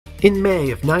In May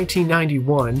of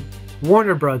 1991,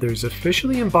 Warner Bros.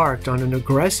 Officially embarked on an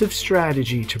aggressive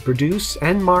strategy to produce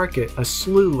and market a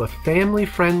slew of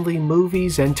family-friendly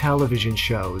movies and television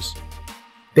shows.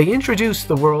 They introduced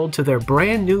the world to their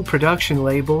brand new production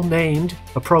label named,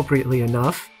 appropriately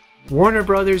enough, Warner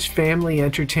Bros. Family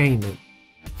Entertainment,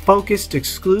 focused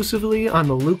exclusively on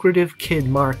the lucrative kid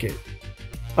market.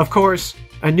 Of course,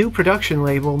 a new production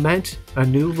label meant a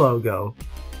new logo.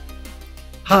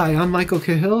 Hi, I'm Michael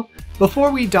Cahill.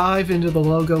 Before we dive into the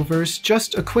logo-verse,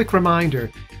 just a quick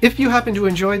reminder. If you happen to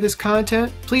enjoy this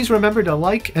content, please remember to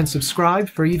like and subscribe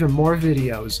for even more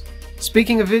videos.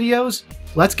 Speaking of videos,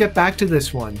 let's get back to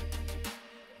this one.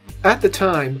 At the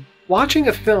time, watching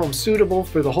a film suitable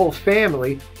for the whole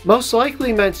family most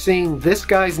likely meant seeing this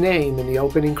guy's name in the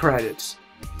opening credits.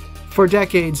 For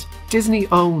decades, Disney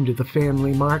owned the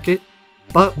family market,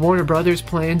 but Warner Bros.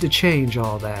 Planned to change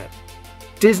all that.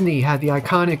 Disney had the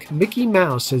iconic Mickey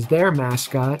Mouse as their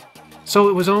mascot, so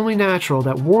it was only natural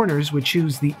that Warner's would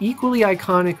choose the equally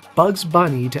iconic Bugs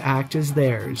Bunny to act as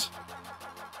theirs.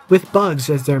 With Bugs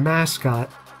as their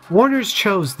mascot, Warner's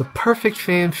chose the perfect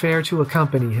fanfare to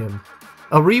accompany him,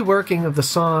 a reworking of the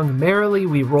song Merrily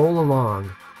We Roll Along.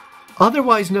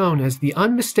 Otherwise known as the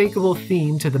unmistakable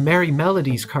theme to the Merry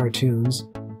Melodies cartoons,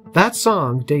 that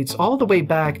song dates all the way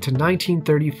back to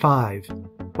 1935,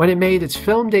 when it made its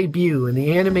film debut in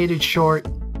the animated short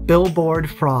Billboard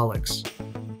Frolics.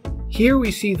 Here we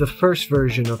see the first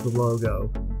version of the logo,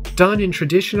 done in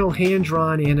traditional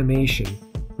hand-drawn animation,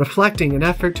 reflecting an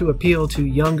effort to appeal to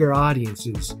younger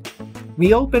audiences.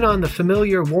 We open on the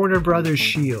familiar Warner Bros.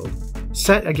 Shield,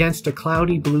 set against a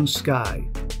cloudy blue sky.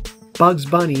 Bugs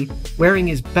Bunny, wearing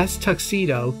his best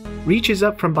tuxedo, reaches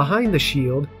up from behind the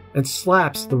shield and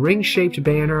slaps the ring-shaped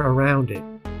banner around it.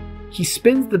 He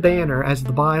spins the banner as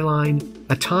the byline,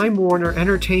 "A Time Warner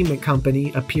Entertainment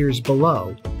Company," appears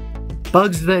below.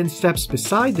 Bugs then steps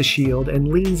beside the shield and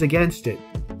leans against it,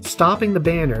 stopping the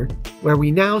banner, where we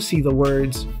now see the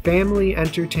words Family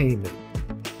Entertainment.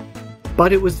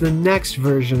 But it was the next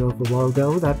version of the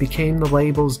logo that became the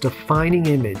label's defining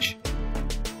image.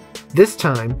 This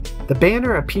time, the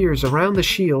banner appears around the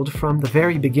shield from the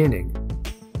very beginning.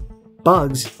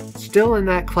 Bugs, still in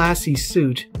that classy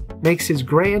suit, makes his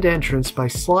grand entrance by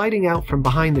sliding out from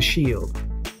behind the shield.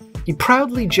 He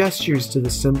proudly gestures to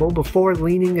the symbol before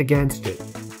leaning against it.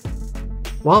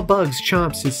 While Bugs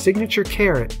chomps his signature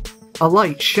carrot, a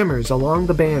light shimmers along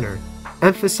the banner,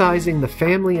 emphasizing the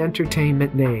Family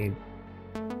Entertainment name.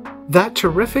 That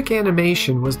terrific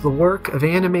animation was the work of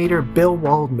animator Bill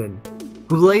Waldman,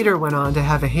 who later went on to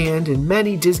have a hand in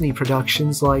many Disney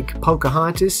productions like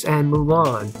Pocahontas and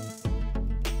Mulan.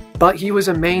 But he was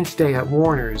a mainstay at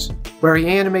Warner's, where he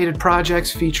animated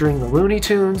projects featuring the Looney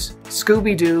Tunes,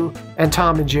 Scooby-Doo, and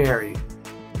Tom and Jerry.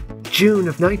 June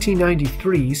of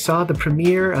 1993 saw the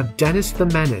premiere of Dennis the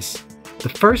Menace, the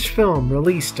first film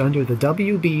released under the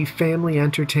WB Family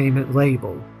Entertainment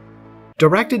label.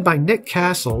 Directed by Nick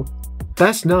Castle,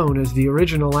 best known as the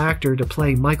original actor to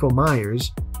play Michael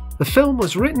Myers, the film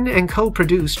was written and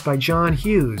co-produced by John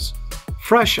Hughes,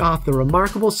 fresh off the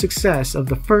remarkable success of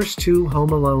the first two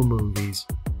Home Alone movies.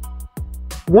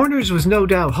 Warner's was no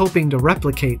doubt hoping to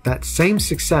replicate that same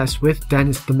success with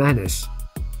Dennis the Menace.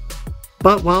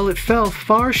 But while it fell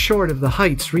far short of the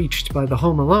heights reached by the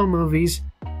Home Alone movies,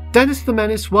 Dennis the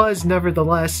Menace was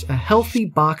nevertheless a healthy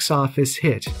box office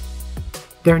hit.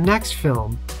 Their next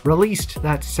film, released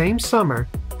that same summer,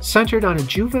 centered on a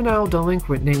juvenile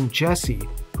delinquent named Jesse,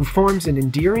 who forms an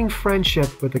endearing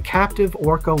friendship with a captive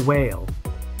orca whale.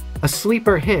 A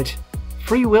sleeper hit,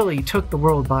 Free Willy took the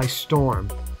world by storm,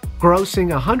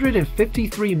 grossing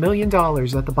 $153 million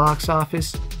at the box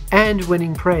office and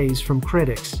winning praise from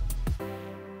critics.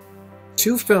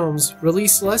 Two films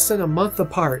released less than a month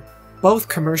apart, both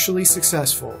commercially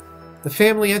successful. The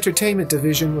Family Entertainment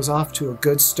division was off to a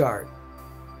good start.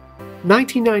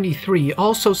 1993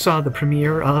 also saw the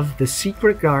premiere of The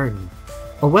Secret Garden,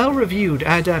 a well-reviewed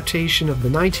adaptation of the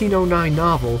 1909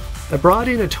 novel that brought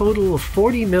in a total of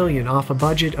 $40 million off a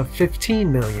budget of $15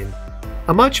 million,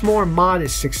 a much more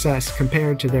modest success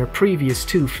compared to their previous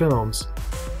two films.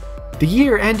 The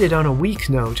year ended on a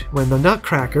weak note when The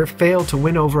Nutcracker failed to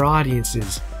win over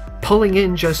audiences, pulling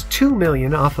in just $2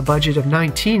 million off a budget of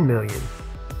 $19 million.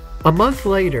 A month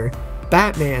later,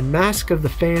 Batman: Mask of the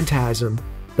Phantasm,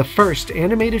 the first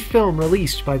animated film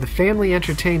released by the Family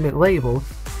Entertainment label,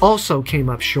 also came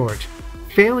up short,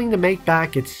 failing to make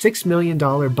back its $6 million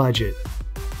budget.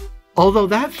 Although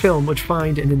that film would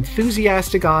find an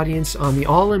enthusiastic audience on the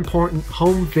all-important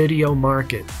home video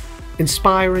market,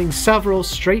 inspiring several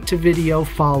straight-to-video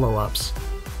follow-ups.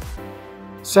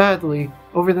 Sadly,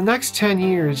 over the next 10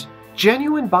 years,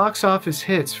 genuine box office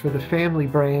hits for the family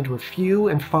brand were few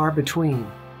and far between,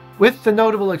 with the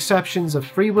notable exceptions of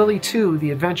Free Willy 2: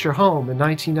 The Adventure Home in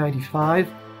 1995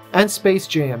 and Space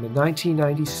Jam in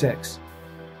 1996.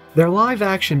 Their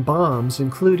live-action bombs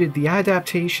included the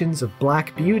adaptations of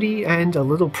Black Beauty and A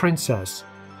Little Princess,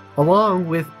 along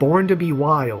with Born to Be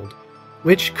Wild,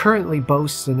 which currently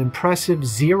boasts an impressive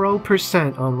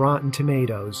 0% on Rotten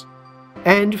Tomatoes,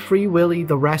 and Free Willy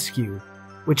the Rescue,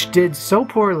 which did so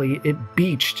poorly it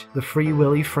beached the Free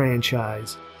Willy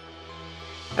franchise.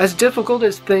 As difficult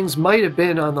as things might have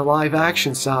been on the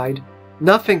live-action side,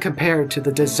 nothing compared to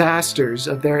the disasters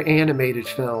of their animated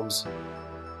films.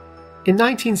 In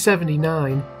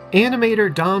 1979,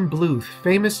 animator Don Bluth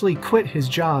famously quit his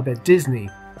job at Disney,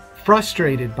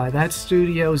 frustrated by that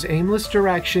studio's aimless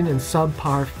direction and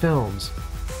subpar films.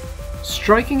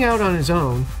 Striking out on his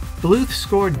own, Bluth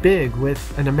scored big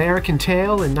with An American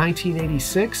Tail in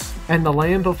 1986 and The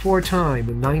Land Before Time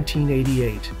in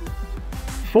 1988.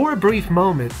 For a brief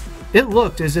moment, it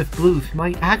looked as if Bluth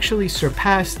might actually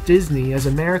surpass Disney as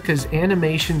America's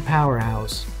animation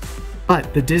powerhouse.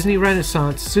 But the Disney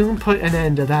Renaissance soon put an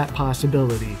end to that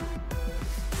possibility.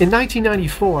 In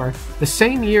 1994, the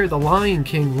same year The Lion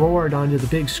King roared onto the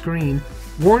big screen,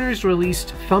 Warner's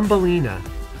released Thumbelina,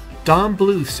 Don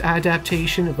Bluth's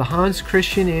adaptation of the Hans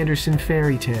Christian Andersen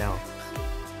fairy tale.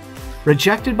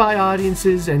 Rejected by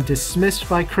audiences and dismissed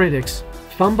by critics,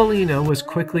 Thumbelina was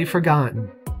quickly forgotten.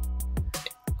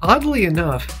 Oddly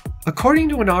enough, according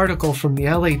to an article from the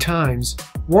LA Times,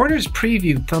 Warner's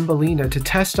previewed Thumbelina to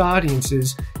test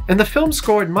audiences, and the film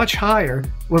scored much higher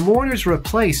when Warner's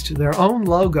replaced their own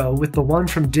logo with the one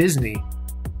from Disney.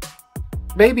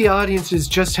 Maybe audiences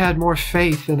just had more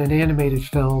faith in an animated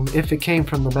film if it came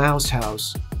from the Mouse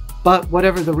House. But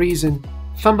whatever the reason,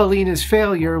 Thumbelina's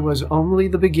failure was only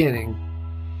the beginning.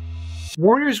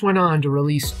 Warner's went on to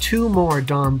release 2 more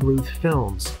Don Bluth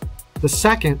films. The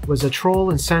second was A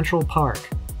Troll in Central Park,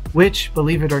 which,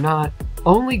 believe it or not,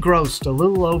 only grossed a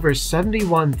little over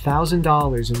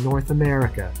 $71,000 in North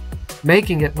America,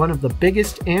 making it one of the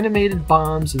biggest animated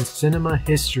bombs in cinema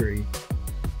history.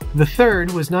 The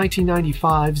third was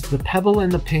 1995's The Pebble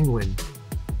and the Penguin.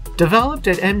 Developed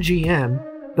at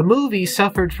MGM, the movie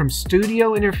suffered from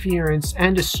studio interference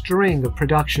and a string of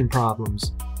production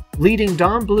problems, leading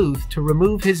Don Bluth to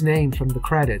remove his name from the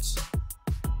credits.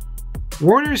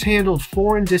 Warner's handled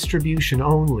foreign distribution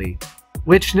only,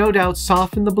 which no doubt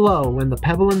softened the blow when The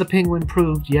Pebble and the Penguin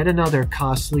proved yet another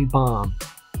costly bomb.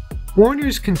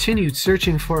 Warner's continued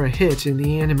searching for a hit in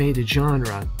the animated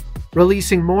genre,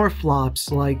 releasing more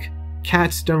flops like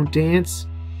Cats Don't Dance,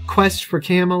 Quest for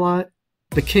Camelot,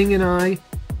 The King and I,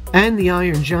 and The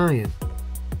Iron Giant,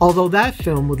 although that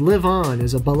film would live on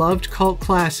as a beloved cult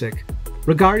classic,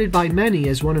 regarded by many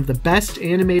as one of the best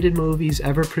animated movies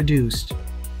ever produced.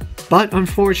 But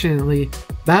unfortunately,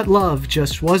 that love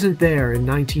just wasn't there in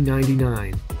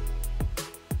 1999.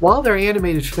 While their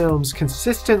animated films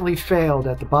consistently failed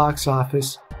at the box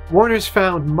office, Warner's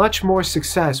found much more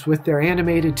success with their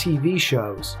animated TV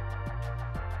shows.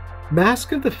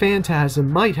 Mask of the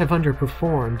Phantasm might have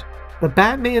underperformed, but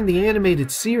Batman the Animated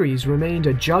Series remained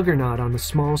a juggernaut on the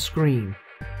small screen,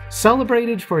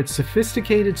 celebrated for its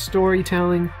sophisticated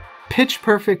storytelling,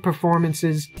 pitch-perfect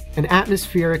performances, and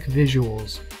atmospheric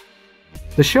visuals.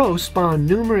 The show spawned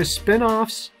numerous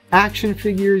spin-offs, action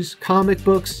figures, comic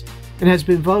books, and has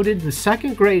been voted the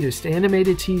second greatest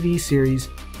animated TV series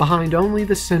behind only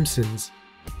The Simpsons.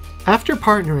 After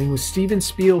partnering with Steven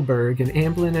Spielberg and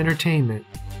Amblin Entertainment,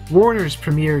 Warner's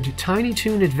premiered Tiny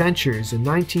Toon Adventures in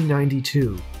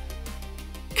 1992.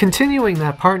 Continuing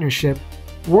that partnership,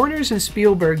 Warner's and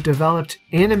Spielberg developed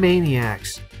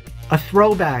Animaniacs, a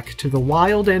throwback to the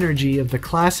wild energy of the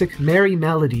classic Merry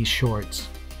Melodies shorts.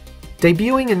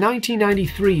 Debuting in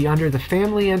 1993 under the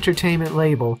Family Entertainment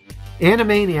label,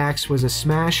 Animaniacs was a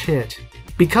smash hit,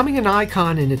 becoming an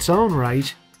icon in its own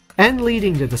right, and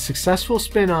leading to the successful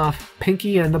spin-off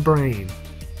Pinky and the Brain.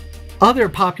 Other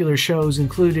popular shows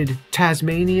included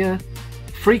Tasmania,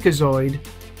 Freakazoid,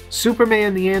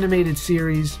 Superman the Animated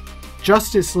Series,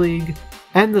 Justice League,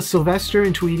 and the Sylvester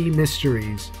and Tweety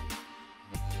Mysteries.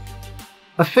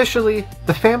 Officially,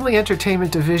 the Family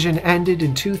Entertainment division ended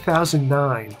in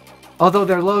 2009, although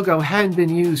their logo hadn't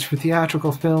been used for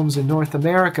theatrical films in North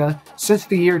America since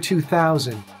the year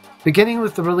 2000, beginning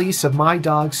with the release of My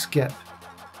Dog Skip.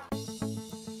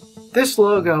 This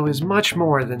logo is much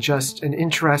more than just an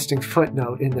interesting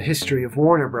footnote in the history of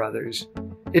Warner Brothers.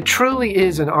 It truly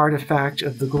is an artifact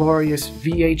of the glorious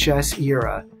VHS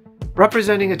era,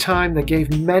 representing a time that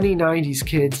gave many 90s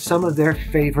kids some of their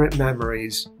favorite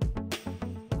memories.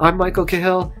 I'm Michael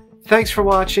Cahill, Thanks for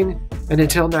watching, and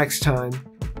until next time.